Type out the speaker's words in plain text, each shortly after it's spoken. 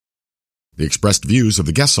The expressed views of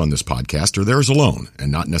the guests on this podcast are theirs alone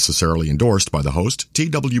and not necessarily endorsed by the host,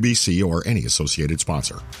 TWBC, or any associated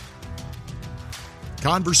sponsor.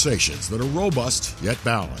 Conversations that are robust yet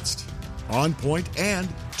balanced, on point and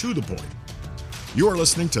to the point. You are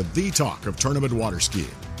listening to the talk of tournament water skiing.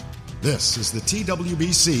 This is the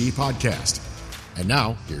TWBC podcast. And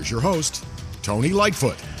now, here's your host, Tony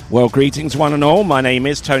Lightfoot. Well, greetings one and all. My name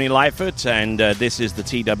is Tony Lightfoot, and this is the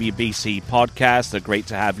TWBC podcast. Great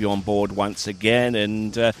to have you on board once again.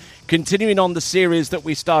 And continuing on the series that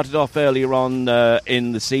we started off earlier on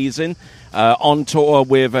in the season, on tour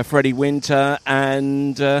with Freddie Winter,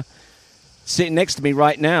 and sitting next to me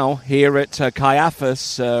right now here at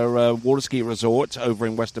Kaiafas water ski resort over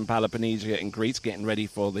in Western Peloponnese in Greece, getting ready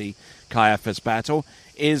for the Kaiafas battle,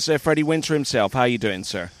 is Freddie Winter himself. How are you doing,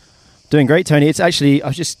 sir? Doing great, Tony. It's actually, I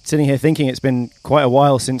was just sitting here thinking it's been quite a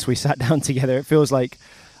while since we sat down together. It feels like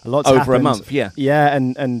a lot's happened. Over a month, yeah. Yeah,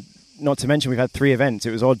 and not to mention we've had 3 events.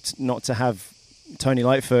 It was odd not to have Tony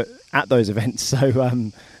Lightfoot at those events. So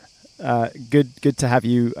good to have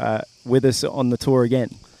you with us on the tour again.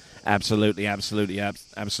 Absolutely,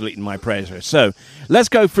 my pleasure. So let's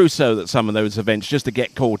go through some of those events just to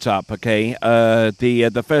get caught up, okay?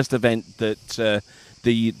 The first event that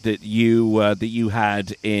you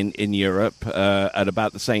had in Europe at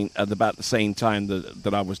about the same time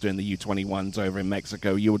that I was doing the U21s over in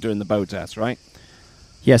Mexico. You were doing the BOTAS, right?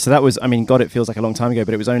 Yeah, so that was, I mean, God, it feels like a long time ago,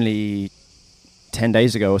 but it was only 10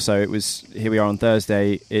 days ago or so. It was, here we are on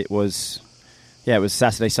Thursday. It was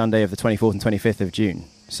Saturday, Sunday of the 24th and 25th of June.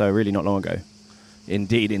 So really not long ago.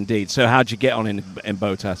 Indeed. So how'd you get on in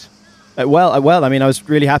BOTAS? Well, I mean, I was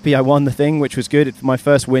really happy. I won the thing, which was good. It's my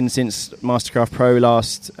first win since Mastercraft Pro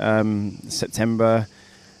last September,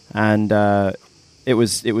 and it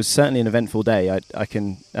was certainly an eventful day. I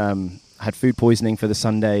had food poisoning for the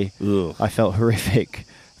Sunday. Ugh. I felt horrific,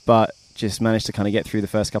 but just managed to kind of get through the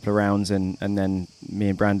first couple of rounds, and then me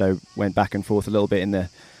and Brando went back and forth a little bit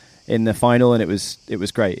in the final, and it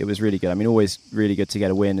was great. It was really good. I mean, always really good to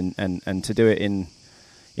get a win, and to do it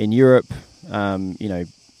in Europe,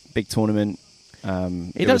 big tournament.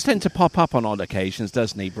 He does tend to pop up on odd occasions,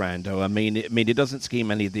 doesn't he, Brando? I mean, he doesn't ski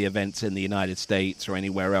many of the events in the United States or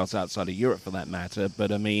anywhere else outside of Europe, for that matter.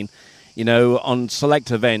 But I mean, on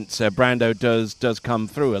select events, Brando does come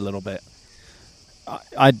through a little bit.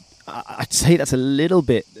 I'd say that's a little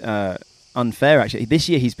bit unfair, actually. This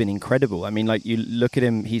year he's been incredible. I mean, like, you look at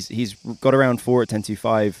him, he's got around 4 at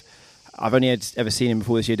 10.25. I've only ever seen him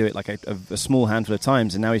before this year do it like a small handful of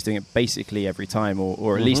times, and now he's doing it basically every time,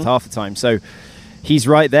 or at least half the time. So he's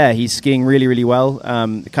right there. He's skiing really, really well.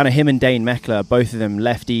 Kind of him and Dane Meckler, both of them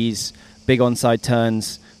lefties, big onside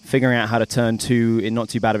turns, figuring out how to turn 2 in not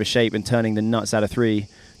too bad of a shape and turning the nuts out of 3,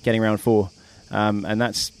 getting around 4. And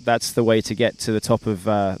that's the way to get to the top of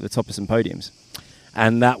some podiums.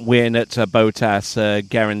 And that win at BOTAS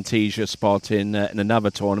guarantees your spot in another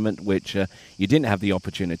tournament, which you didn't have the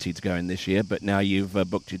opportunity to go in this year, but now you've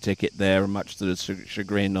booked your ticket there, much to the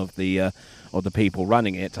chagrin of the people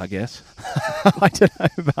running it, I guess. I don't know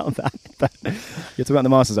about that. But you're talking about the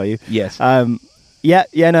Masters, are you? Yes. No,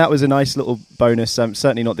 that was a nice little bonus.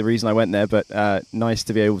 Certainly not the reason I went there, but nice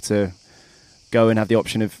to be able to go and have the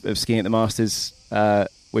option of skiing at the Masters,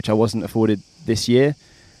 which I wasn't afforded this year.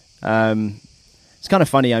 It's kind of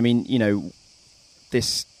funny. I mean,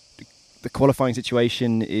 the qualifying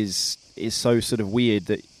situation is so sort of weird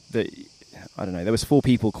that I don't know. There was 4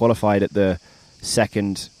 people qualified at the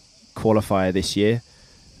second qualifier this year,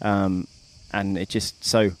 and it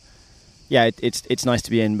just it's nice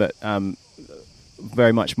to be in, but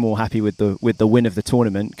very much more happy with the win of the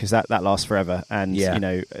tournament, because that lasts forever. And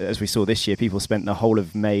as we saw this year, people spent the whole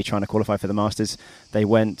of May trying to qualify for the Masters. They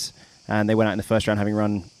went out in the first round having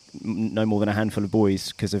run no more than a handful of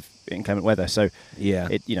boys because of inclement weather. So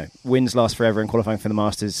wins last forever, and qualifying for the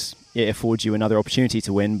Masters, it affords you another opportunity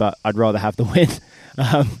to win, but I'd rather have the win.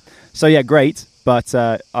 Great, but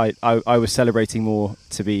I was celebrating more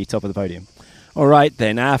to be top of the podium. All right,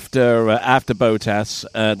 then, after BOTAS,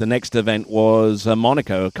 the next event was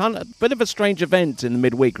Monaco. Kind of a bit of a strange event in the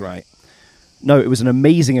midweek, right? No, it was an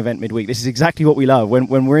amazing event midweek. This is exactly what we love.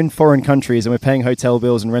 When we're in foreign countries and we're paying hotel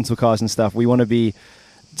bills and rental cars and stuff, we want to be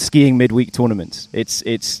skiing midweek tournaments.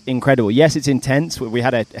 It's incredible. Yes, it's intense. We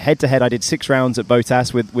had a head-to-head. I did 6 rounds at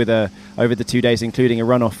BOTAS with over the 2 days, including a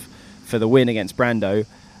runoff for the win against Brando.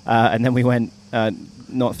 And then we went,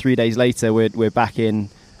 not 3 days later, we're back in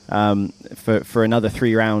for another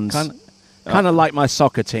 3 rounds. Kind of like my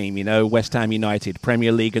soccer team, West Ham United,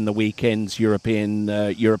 Premier League in the weekends, European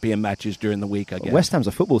matches during the week, I guess. West Ham's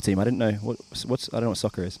a football team. I didn't know. I don't know what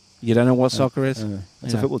soccer is. You don't know what soccer is?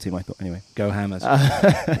 It's a football team, I thought. Anyway. Go Hammers.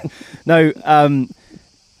 No,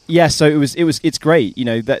 yeah, so it's great.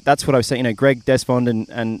 That's what I was saying. Greg Desfond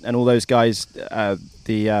and all those guys,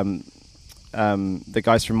 the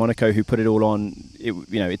guys from Monaco who put it all on.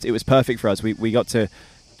 It was perfect for us. We got to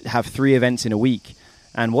have 3 events in a week,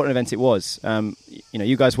 and what an event it was.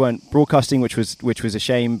 You guys weren't broadcasting, which was a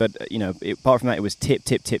shame, but apart from that, it was tip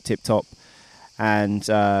top. And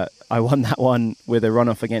I won that one with a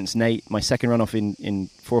runoff against Nate, my second runoff in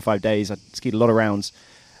 4 or 5 days. I skied a lot of rounds,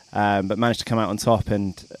 but managed to come out on top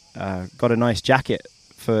and got a nice jacket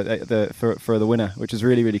for the winner, which was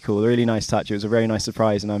really, really cool. A really nice touch. It was a very nice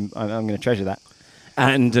surprise, and I'm going to treasure that.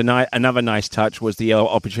 And another nice touch was the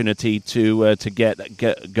opportunity to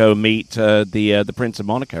go meet the Prince of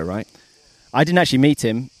Monaco, right? I didn't actually meet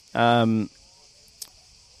him, but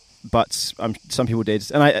some people did,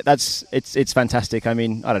 and it's fantastic. I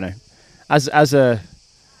mean, I don't know.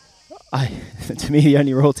 To me, the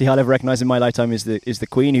only royalty I'll ever recognise in my lifetime is the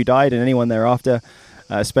Queen, who died, and anyone thereafter.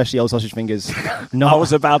 Especially old sausage fingers. I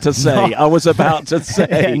was about to say.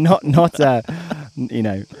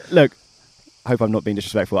 Look, I hope I'm not being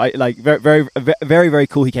disrespectful. Very, very, very, very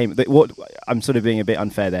cool. He came. I'm sort of being a bit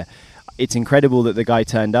unfair there. It's incredible that the guy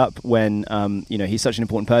turned up when, he's such an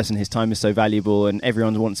important person. His time is so valuable, and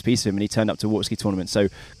everyone wants a piece of him. And he turned up to a water ski tournament. So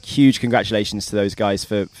huge congratulations to those guys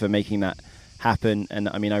for making that happen. And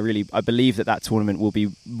I mean, I believe that tournament will be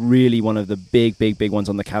really one of the big ones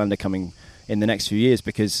on the calendar coming in the next few years,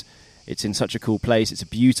 because it's in such a cool place. It's a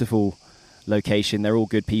beautiful location. They're all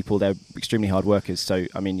good people. They're extremely hard workers. So,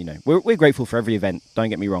 I mean, we're grateful for every event. Don't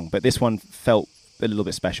get me wrong, but this one felt a little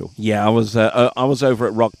bit special. Yeah, I was over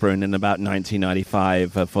at Rockburn in about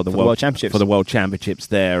 1995 for the World Championships. For the World Championships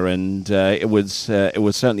there, and it was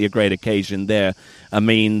certainly a great occasion there. I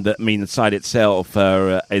mean, the site itself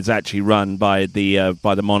is actually run by the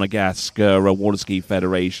Monegasque Water Ski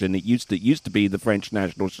Federation. It used to be the French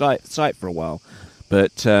national site for a while,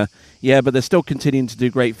 but but they're still continuing to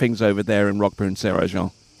do great things over there in Roquebrune,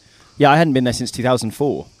 Saint-Jean. Yeah, I hadn't been there since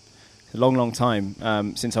 2004. A long time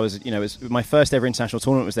since I was. It was my first ever international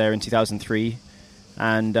tournament was there in 2003,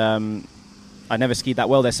 and I never skied that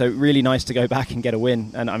well there. So really nice to go back and get a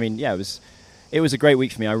win. And I mean, yeah, it was a great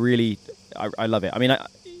week for me. I love it. I mean,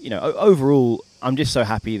 overall, I'm just so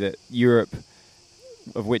happy that Europe,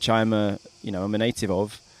 of which I'm a native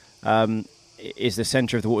of, is the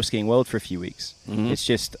centre of the water skiing world for a few weeks. Mm-hmm. It's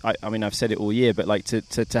just, I mean, I've said it all year, but like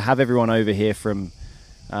to have everyone over here from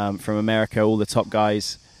America, all the top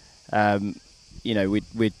guys,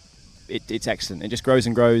 it's excellent. It just grows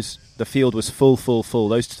and grows. The field was full.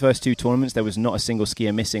 Those first 2 tournaments, there was not a single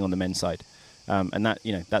skier missing on the men's side, and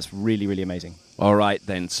that's really, really amazing. All right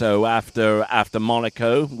then. So after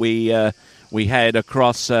Monaco, we head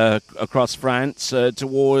across France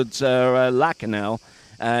towards Lacanau,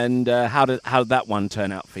 and how did that one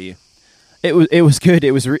turn out for you? It was good.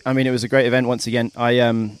 It was a great event once again.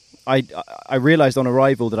 I realised on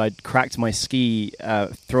arrival that I'd cracked my ski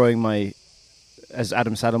throwing my, as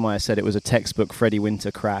Adam Saddlemeyer said, it was a textbook Freddie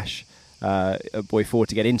Winter crash, a boy forward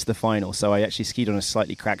to get into the final. So I actually skied on a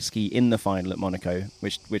slightly cracked ski in the final at Monaco,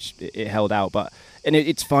 which it held out. But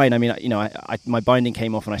it's fine. I mean, my binding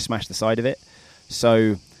came off and I smashed the side of it,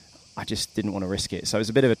 so I just didn't want to risk it. So it was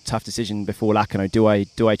a bit of a tough decision before Lacanau.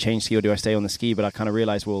 Do I change ski or do I stay on the ski? But I kind of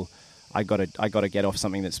realised, well, I got to get off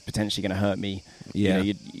something that's potentially going to hurt me. Yeah.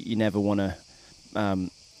 You never want to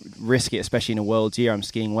risk it, especially in a world year. I'm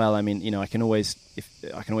skiing well. I mean, I can always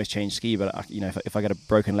change ski, but if I get a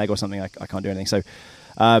broken leg or something, I can't do anything. So,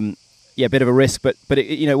 a bit of a risk, but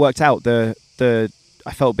it worked out. I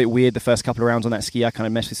felt a bit weird the first couple of rounds on that ski. I kind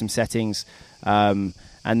of messed with some settings, and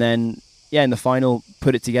then in the final,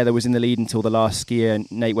 put it together. Was in the lead until the last skier,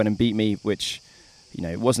 and Nate went and beat me, which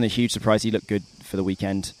it wasn't a huge surprise. He looked good for the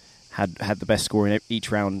weekend. Had the best score in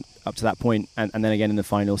each round up to that point, and then again in the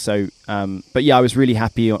final. So, I was really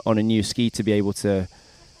happy on a new ski to be able to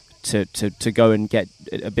go and get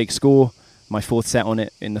a big score. My 4th set on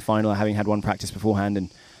it in the final, having had one practice beforehand,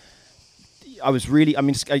 and I was really. I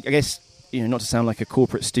mean, I guess not to sound like a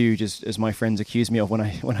corporate stooge, as my friends accuse me of when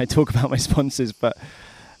I talk about my sponsors, but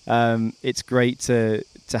it's great to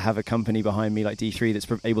have a company behind me like D3 that's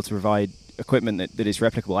able to provide equipment that is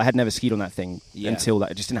replicable. I had never skied on that thing until that.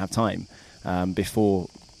 I just didn't have time before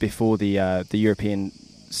the European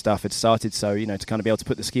stuff had started. So, to kind of be able to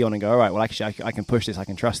put the ski on and go, all right, well, actually, I can push this, I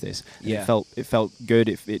can trust this. Yeah. It felt good.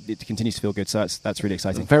 It continues to feel good. So that's really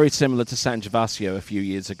exciting. Very similar to San Gervasio a few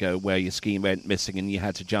years ago, where your ski went missing and you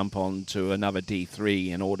had to jump on to another D3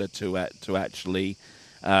 in order to actually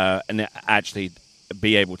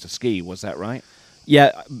be able to ski. Was that right?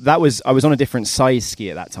 Yeah, I was on a different size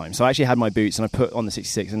ski at that time. So I actually had my boots and I put on the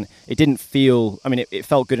 66, and it didn't feel, it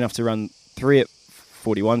felt good enough to run 3 at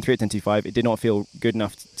 41, 3 at 10.25. It did not feel good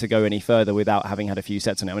enough to go any further without having had a few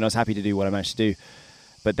sets on it. I was happy to do what I managed to do.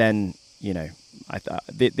 But then,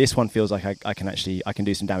 this one feels like I can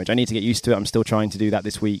do some damage. I need to get used to it. I'm still trying to do that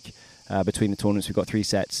this week. Between the tournaments, we've got 3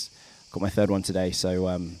 sets. Got my 3rd one today. So,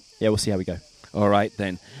 we'll see how we go. All right,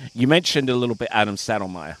 then. You mentioned a little bit Adam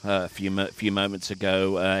Saddlemeyer a few moments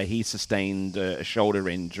ago. He sustained a shoulder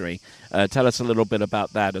injury. Tell us a little bit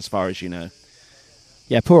about that, as far as you know.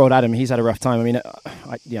 Yeah, poor old Adam. He's had a rough time.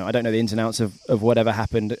 I don't know the ins and outs of whatever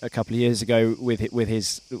happened a couple of years ago with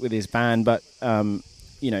his band, but I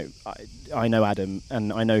know Adam,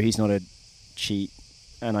 and I know he's not a cheat,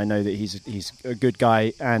 and I know that he's a good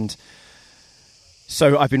guy, and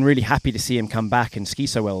so I've been really happy to see him come back and ski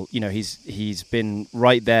so well. He's been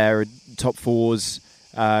right there, top 4s,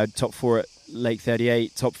 top 4 at Lake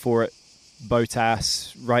 38, top 4 at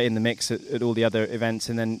Botas, right in the mix at all the other events,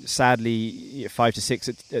 and then sadly 5 to 6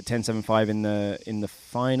 at 10.75 in the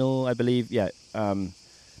final, I believe. Yeah, in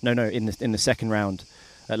the second round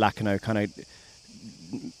at Lacanau, kind of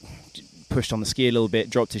pushed on the ski a little bit,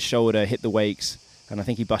 dropped his shoulder, hit the wakes, and I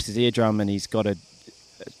think he busted his eardrum, and he's got a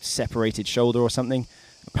separated shoulder or something.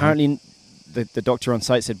 Apparently, the doctor on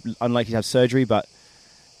site said unlikely to have surgery, but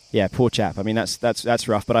yeah, poor chap. That's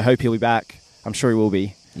rough, but I hope he'll be back. I'm sure he will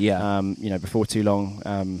be. Yeah. Before too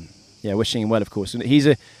long. Wishing him well, of course. And he's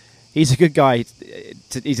a good guy.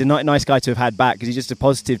 He's a nice guy to have had back, because he's just a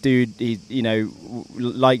positive dude. He,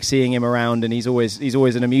 like seeing him around, and he's always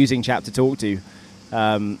an amusing chap to talk to.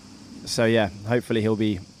 Hopefully he'll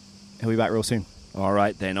be back real soon. All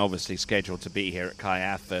right, then. Obviously scheduled to be here at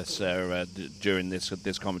Kaiafas during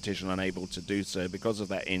this competition, unable to do so because of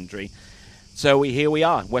that injury. So here we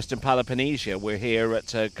are, Western Peloponnnesia. We're here at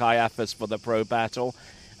Kaiafas for the Pro Battle,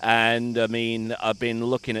 and I've been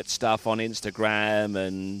looking at stuff on Instagram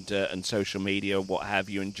and social media, what have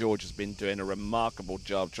you. And George has been doing a remarkable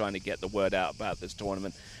job trying to get the word out about this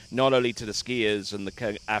tournament, not only to the skiers and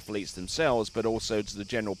the athletes themselves, but also to the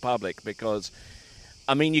general public, because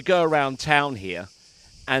you go around town here,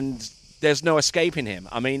 and there's no escaping him.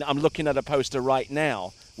 I'm looking at a poster right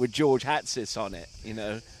now with George Hatsis on it,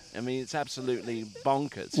 it's absolutely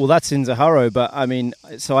bonkers. Well, that's in Zaharo, but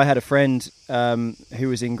so I had a friend who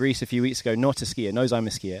was in Greece a few weeks ago, not a skier, knows I'm a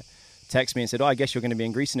skier, text me and said, I guess you're going to be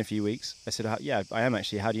in Greece in a few weeks. I said, yeah, I am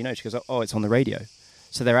actually. How do you know? She goes, it's on the radio.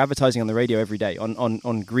 So they're advertising on the radio every day,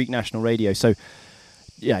 on Greek national radio. So,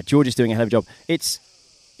 yeah, George is doing a hell of a job. It's,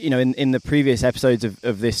 in the previous episodes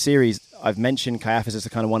of this series, I've mentioned Kaiafas as the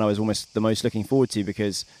kind of one I was almost the most looking forward to,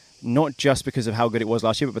 because not just because of how good it was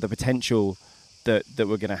last year, but the potential that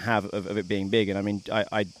we're going to have of it being big. And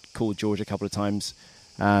I called George a couple of times,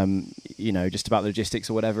 just about the logistics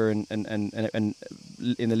or whatever, and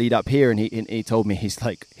in the lead up here, and he told me, he's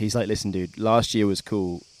like, listen, dude, last year was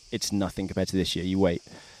cool. It's nothing compared to this year. You wait.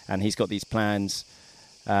 And he's got these plans.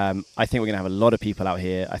 I think we're going to have a lot of people out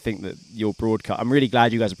here. I think that your broadcast, I'm really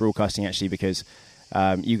glad you guys are broadcasting, actually, because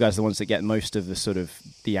you guys are the ones that get most of the sort of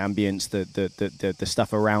the ambience, the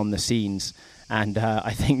stuff around the scenes. And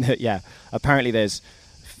I think that, apparently there's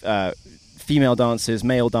female dancers,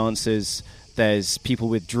 male dancers, there's people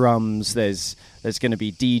with drums, there's going to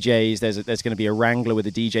be DJs, there's going to be a Wrangler with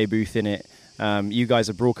a DJ booth in it. You guys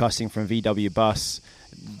are broadcasting from VW Bus.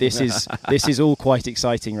 This is all quite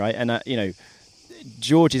exciting, right? And,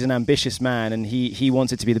 George is an ambitious man, and he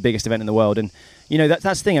wants it to be the biggest event in the world. And, that's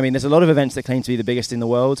the thing. There's a lot of events that claim to be the biggest in the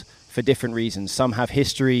world for different reasons. Some have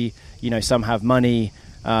history, some have money,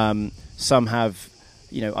 some have,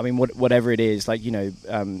 whatever it is, like,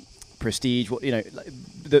 prestige. For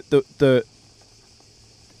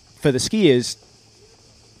the skiers,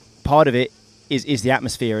 part of it is the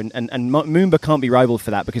atmosphere, and Moomba can't be rivaled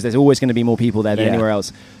for that, because there's always going to be more people there than anywhere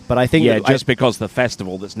else. But I think because the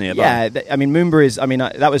festival that's nearby. Yeah, Moomba is.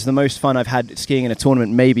 That was the most fun I've had skiing in a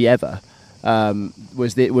tournament maybe ever.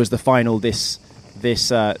 Was the final this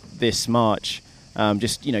March.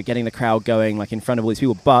 Getting the crowd going, like, in front of all these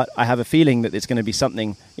people. But I have a feeling that it's going to be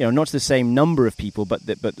something, not to the same number of people, but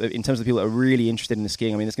in terms of people that are really interested in the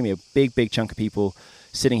skiing. There's going to be a big chunk of people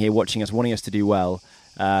sitting here watching us, wanting us to do well.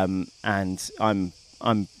 And I'm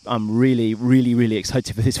I'm really, really, really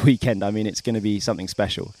excited for this weekend. I mean, it's going to be something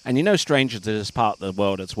special. And you know, stranger to this part of the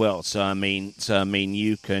world as well. So I mean,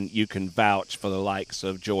 you can vouch for the likes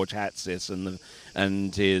of George Hatsis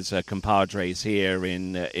and his compadres here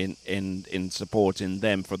in supporting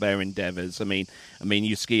them for their endeavours. I mean,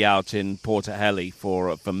 you ski out in Portahelly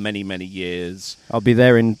for many, many years. I'll be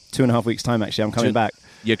there in 2.5 weeks' time. Actually, I'm coming back.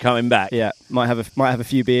 You're coming back. Yeah, might have a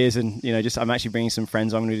few beers, and just I'm actually bringing some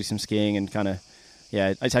friends. I'm going to do some skiing and kind of,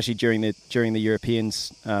 yeah. It's actually during the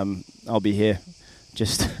Europeans. I'll be here,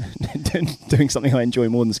 just doing something I enjoy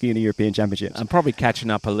more than skiing the European Championships. I'm probably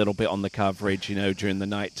catching up a little bit on the coverage, during the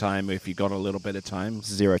night time if you got a little bit of time.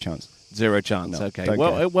 Zero chance. Zero chance. No, okay.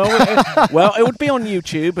 Well, it would be on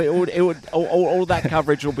YouTube. It would. All that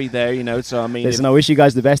coverage will be there. So I mean, listen, I wish you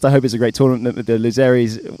guys the best. I hope it's a great tournament. The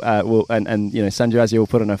Luzeris will and San Giorgio will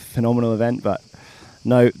put on a phenomenal event. But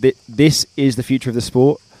no, this is the future of the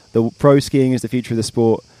sport. The pro skiing is the future of the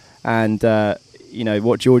sport, and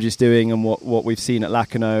what George is doing and what we've seen at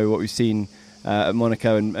Lacanau, what we've seen at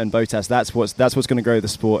Monaco and Botas. That's what's going to grow the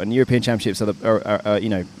sport. And European Championships are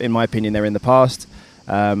in my opinion, they're in the past.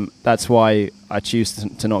 That's why I choose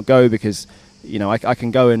to not go, because I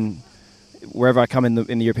can go, and wherever I come in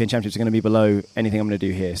the European Championships are going to be below anything I'm going to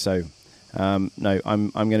do here. So no,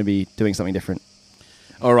 I'm going to be doing something different.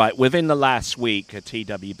 All right. Within the last week,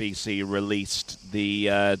 TWBC released the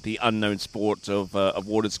unknown sport of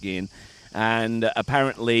water skiing, and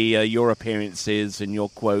apparently your appearances and your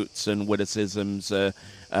quotes and witticisms in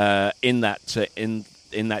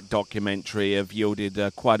that documentary have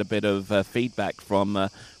yielded quite a bit of feedback from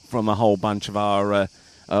a whole bunch of our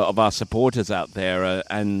supporters out there,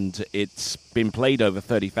 and it's been played over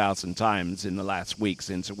 30,000 times in the last week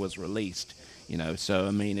since it was released. So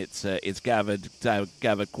I mean, it's gathered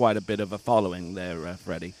quite a bit of a following there,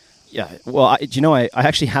 Freddie. Yeah. Well, I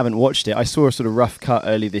actually haven't watched it. I saw a sort of rough cut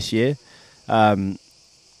early this year, but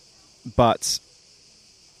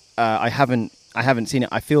I haven't seen it.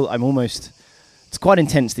 I feel it's quite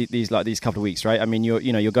intense these couple of weeks, right? I mean,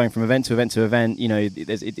 you're going from event to event to event.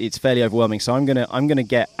 It's fairly overwhelming. So I'm gonna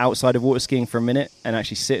get outside of water skiing for a minute and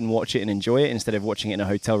actually sit and watch it and enjoy it, instead of watching it in a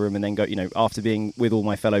hotel room and then go, after being with all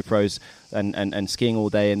my fellow pros and skiing all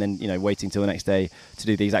day and then waiting till the next day to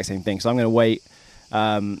do the exact same thing. So I'm gonna wait.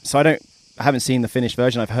 So I haven't seen the finished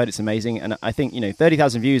version. I've heard it's amazing, and I think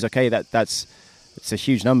 30,000 views. Okay, it's a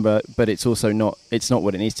huge number, but it's also not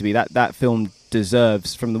what it needs to be. That film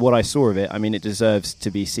deserves, from what I saw of it, I mean, it deserves to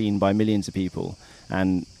be seen by millions of people.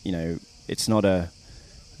 And it's not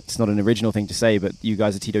an original thing to say, but you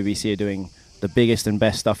guys at TWBC are doing the biggest and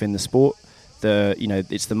best stuff in the sport.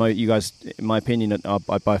 You guys, in my opinion, are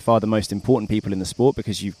by far the most important people in the sport,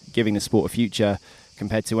 because you're giving the sport a future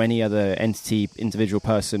compared to any other entity, individual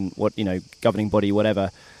person, governing body, whatever.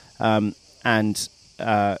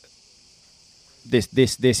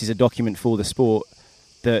 This is a document for the sport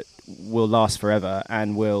that will last forever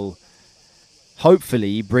and will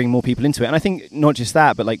hopefully bring more people into it. And I think not just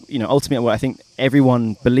that, but ultimately what I think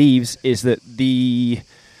everyone believes is that the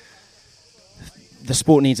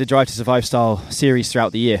sport needs a Drive to Survive style series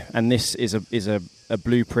throughout the year, and this is a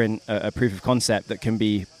blueprint, a proof of concept that can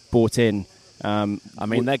be bought in. I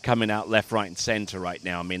mean, they're coming out left, right, and centre right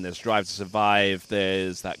now. I mean, there's Drive to Survive,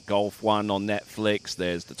 there's that golf one on Netflix,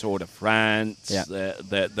 there's the Tour de France. Yeah.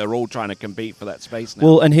 They're all trying to compete for that space now.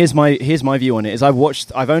 Well, and here's my view on it: is I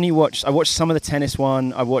watched some of the tennis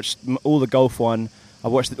one, I watched all the golf one, I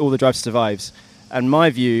watched all the Drive to Survives, and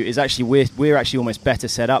my view is actually we're actually almost better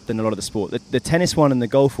set up than a lot of the sport. The tennis one and the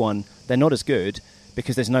golf one, they're not as good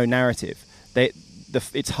because there's no narrative.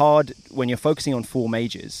 It's hard when you're focusing on 4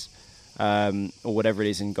 majors. Or whatever it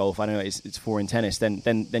is in golf. I don't know, it's 4 in tennis.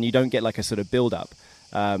 Then you don't get like a sort of build up.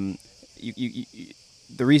 The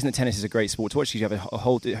reason that tennis is a great sport to watch is you have a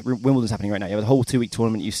whole Wimbledon's happening right now. You have a whole 2-week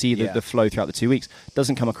tournament. You see the flow throughout the 2 weeks. It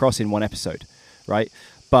doesn't come across in one episode, right?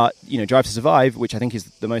 But Drive to Survive, which I think is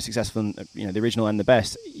the most successful, and the original and the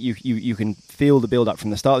best. You can feel the build up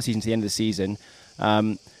from the start of the season to the end of the season,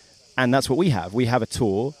 and that's what we have. We have a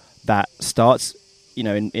tour that starts in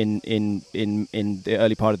the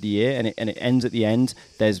early part of the year, and it ends at the end.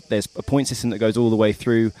 There's a point system that goes all the way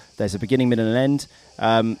through. There's a beginning, middle, and end.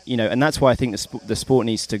 And that's why I think the sport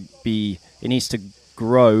needs to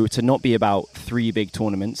grow to not be about 3 big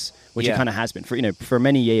tournaments, which it kind of has been for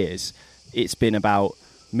many years. It's been about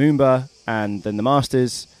Moomba and then the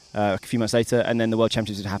Masters a few months later, and then the World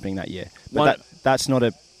Championships are happening that year. But that's not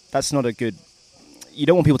a good. You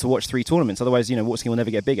don't want people to watch 3 tournaments, otherwise, water skiing will never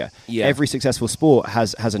get bigger. Yeah. Every successful sport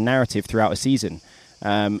has a narrative throughout a season,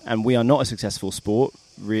 and we are not a successful sport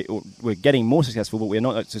we're getting more successful, but we're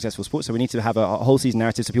not a successful sport. So we need to have a whole season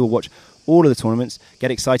narrative so people watch all of the tournaments,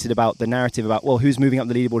 get excited about the narrative about, well, who's moving up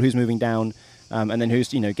the leaderboard, who's moving down, and then who's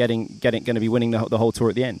going to be winning the whole tour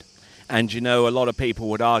at the end. And a lot of people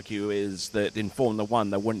would argue is that in Formula One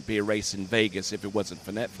there wouldn't be a race in Vegas if it wasn't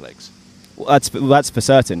for Netflix. Well, that's for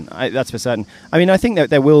certain. That's for certain. I mean, I think that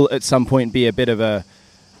there will at some point be a bit of a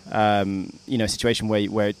situation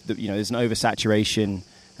where there's an oversaturation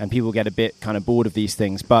and people get a bit kind of bored of these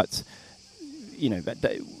things. But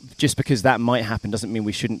just because that might happen doesn't mean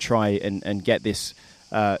we shouldn't try and get this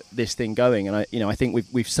thing going. And I think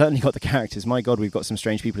we've certainly got the characters. My God, we've got some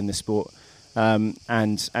strange people in this sport,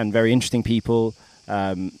 and very interesting people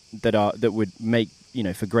that would make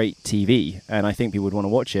for great TV. And I think people would want to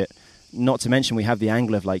watch it. Not to mention we have the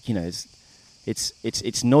angle of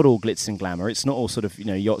it's not all glitz and glamour. It's not all sort of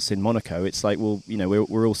yachts in Monaco. It's like, well,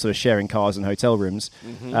 we're all sort of sharing cars and hotel rooms,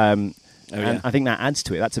 and I think that adds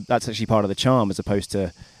to it. That's actually part of the charm, as opposed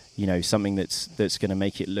to something that's going to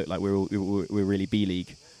make it look like we're really B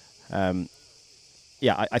League.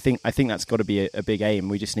 I think that's got to be a big aim.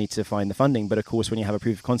 We just need to find the funding. But of course, when you have a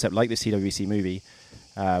proof of concept like this TWBC movie,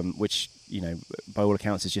 which by all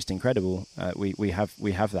accounts is just incredible, we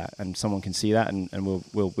have that, and someone can see that, and we'll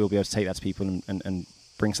be able to take that to people and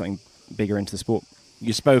bring something bigger into the sport.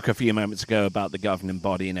 You spoke a few moments ago about the governing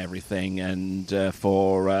body and everything, and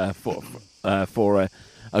for a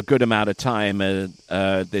good amount of time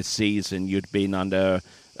this season, you'd been under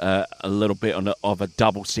a little bit of a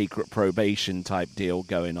double secret probation type deal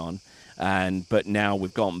going on. But now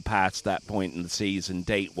we've gotten past that point in the season,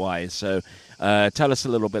 date-wise. So tell us a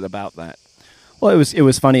little bit about that. Well, it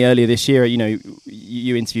was funny earlier this year.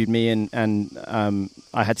 You interviewed me, and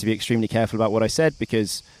I had to be extremely careful about what I said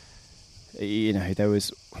because there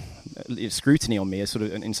was scrutiny on me,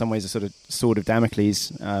 in some ways a sort of sword of Damocles.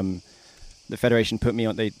 The federation put me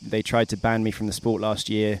on. They tried to ban me from the sport last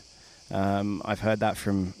year. I've heard that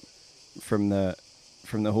from the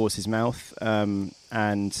horse's mouth,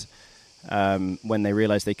 and. When they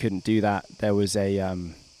realised they couldn't do that, there was a,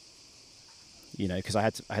 because I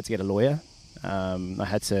had to get a lawyer. I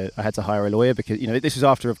had to hire a lawyer because this was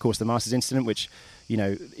after, of course, the Masters incident, which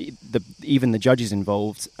even the judges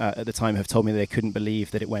involved at the time have told me they couldn't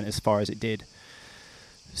believe that it went as far as it did.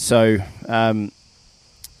 So so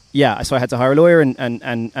I had to hire a lawyer, and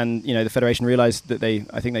the federation realised that they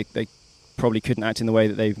probably couldn't act in the way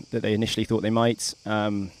that they initially thought they might.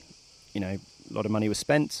 A lot of money was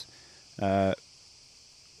spent. To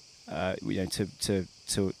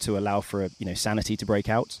allow for sanity to break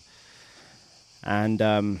out, and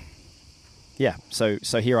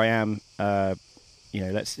so here I am.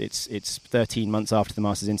 It's 13 months after the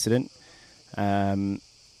Masters incident,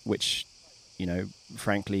 which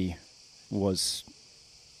frankly was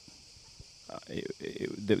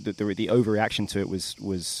the overreaction to it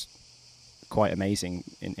was quite amazing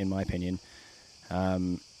in my opinion,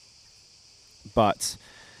 but.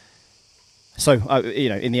 So,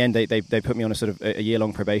 in the end, they put me on a sort of a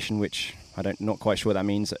year-long probation, which not quite sure what that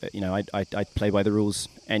means. I play by the rules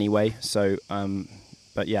anyway. So,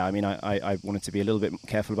 but yeah, I mean, I wanted to be a little bit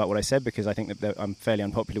careful about what I said because I think that I'm fairly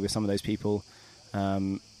unpopular with some of those people.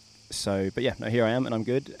 But yeah, no, here I am, and I'm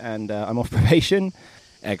good, and I'm off probation.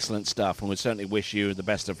 Excellent stuff, and we certainly wish you the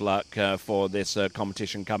best of luck for this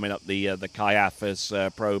competition coming up, the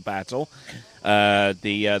Kaiafas Pro Battle.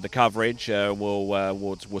 The coverage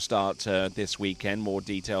will start this weekend. More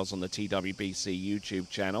details on the TWBC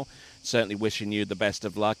YouTube channel. Certainly wishing you the best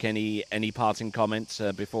of luck. Any parting comments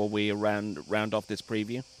before we round off this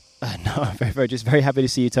preview? No, just very happy to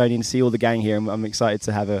see you, Tony, and see all the gang here. I'm excited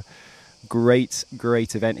to have a great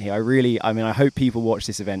event here. I hope people watch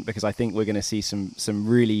this event because I think we're going to see some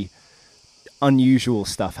really unusual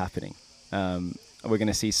stuff happening. We're going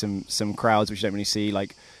to see some crowds which you don't really see,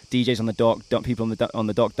 like DJs on the dock, people on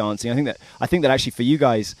the dock dancing. I think that actually for you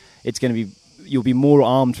guys, it's going to be, you'll be more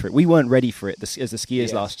armed for it. We weren't ready for it as the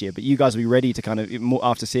skiers last year, but you guys will be ready to kind of,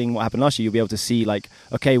 after seeing what happened last year, you'll be able to see like,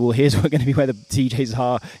 okay, well, here's going to be where the DJs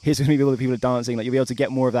are. Here's going to be all the people are dancing. Like, you'll be able to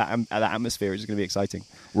get more of that atmosphere, which is going to be exciting.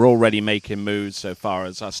 We're already making moves so far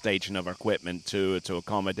as our staging of our equipment to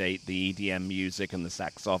accommodate the EDM music and the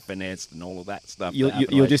saxophonist and all of that stuff.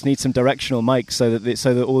 You'll just need some directional mics so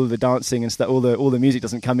that all of the dancing and stuff, all the music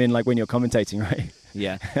doesn't come in like when you're commentating, right?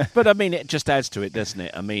 Yeah, but I mean, it just adds to it, doesn't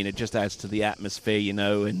it? I mean, it just adds to the atmosphere,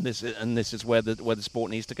 and this is where the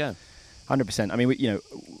sport needs to go. 100%. I mean,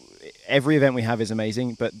 every event we have is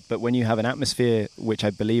amazing, but when you have an atmosphere, which I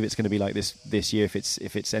believe it's going to be like this year, if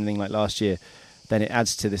it's anything like last year, then it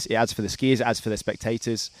adds to this. It adds for the skiers, it adds for the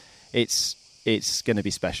spectators. It's going to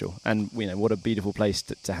be special, and what a beautiful place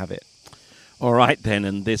to have it. All right, then,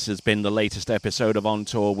 and this has been the latest episode of On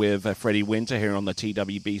Tour with Freddie Winter here on the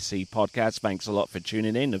TWBC podcast. Thanks a lot for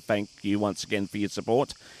tuning in, and thank you once again for your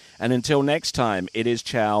support. And until next time, it is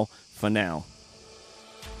ciao for now.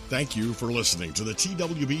 Thank you for listening to the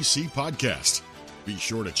TWBC podcast. Be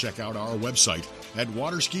sure to check out our website at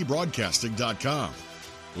waterskibroadcasting.com.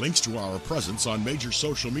 Links to our presence on major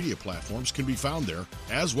social media platforms can be found there,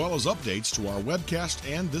 as well as updates to our webcast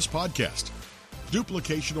and this podcast.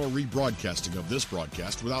 Duplication or rebroadcasting of this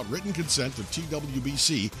broadcast without written consent of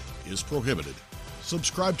TWBC is prohibited.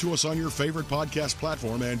 Subscribe to us on your favorite podcast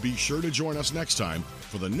platform and be sure to join us next time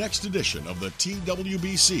for the next edition of the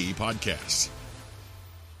TWBC podcast.